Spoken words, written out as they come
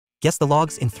Guess the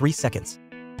logs in 3 seconds.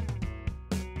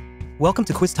 Welcome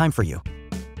to quiz time for you.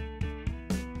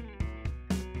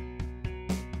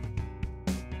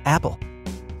 Apple,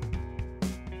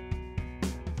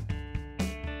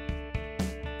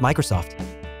 Microsoft,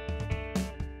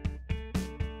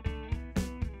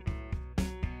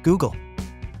 Google,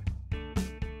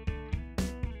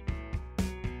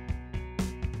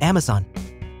 Amazon,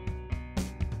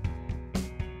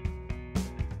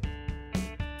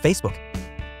 Facebook,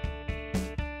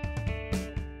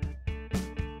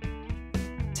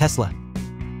 Tesla,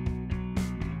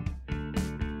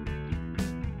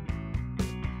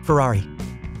 Ferrari,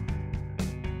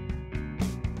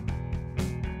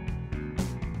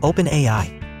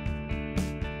 OpenAI,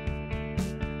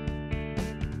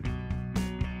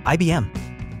 IBM,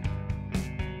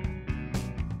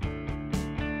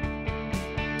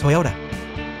 Toyota,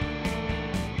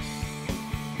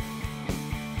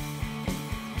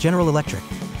 General Electric,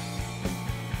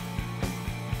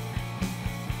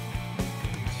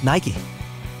 Nike,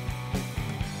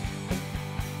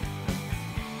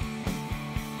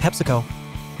 PepsiCo,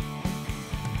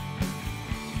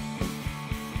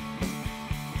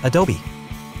 Adobe,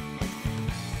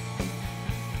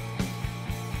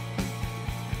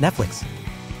 Netflix,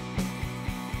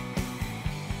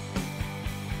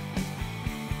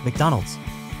 McDonald's,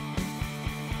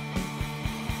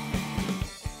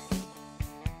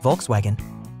 Volkswagen,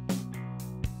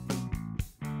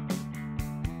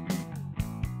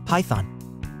 Python,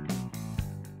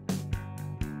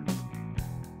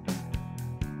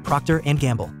 Procter &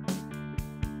 Gamble,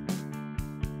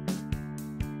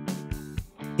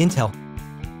 Intel,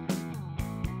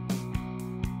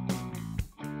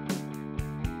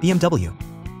 BMW,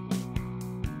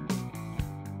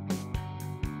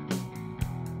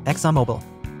 ExxonMobil,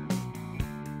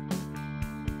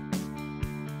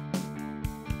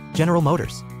 General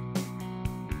Motors,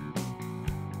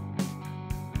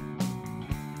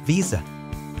 Visa,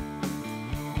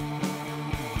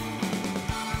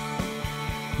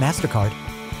 MasterCard,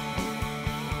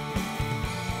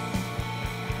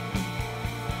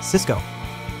 Cisco,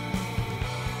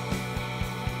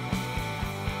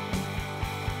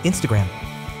 Instagram,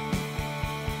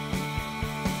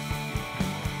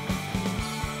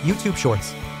 YouTube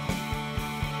Shorts,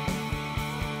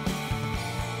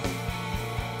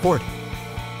 Ford,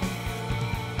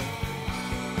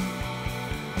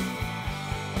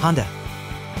 Honda,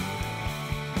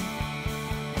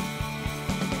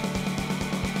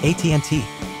 AT&T,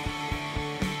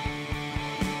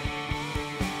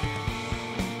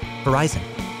 Verizon,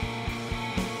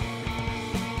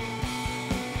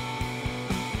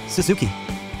 Suzuki,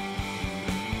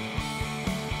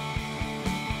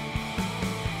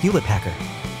 Hewlett-Packard,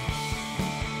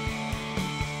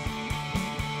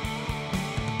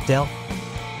 Dell,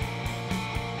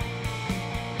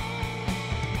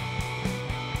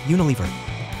 Unilever,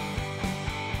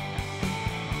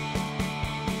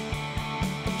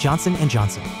 Johnson &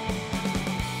 Johnson,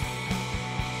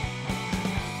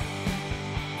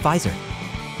 Pfizer,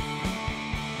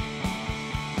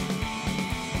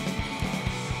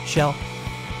 Shell,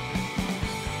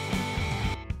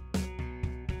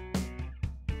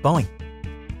 Boeing,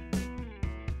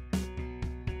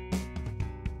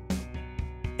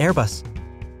 Airbus,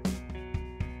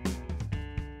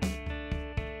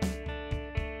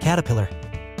 Caterpillar,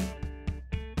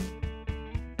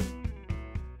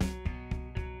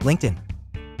 LinkedIn.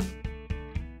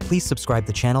 Please subscribe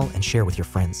the channel and share with your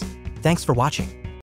friends. Thanks for watching.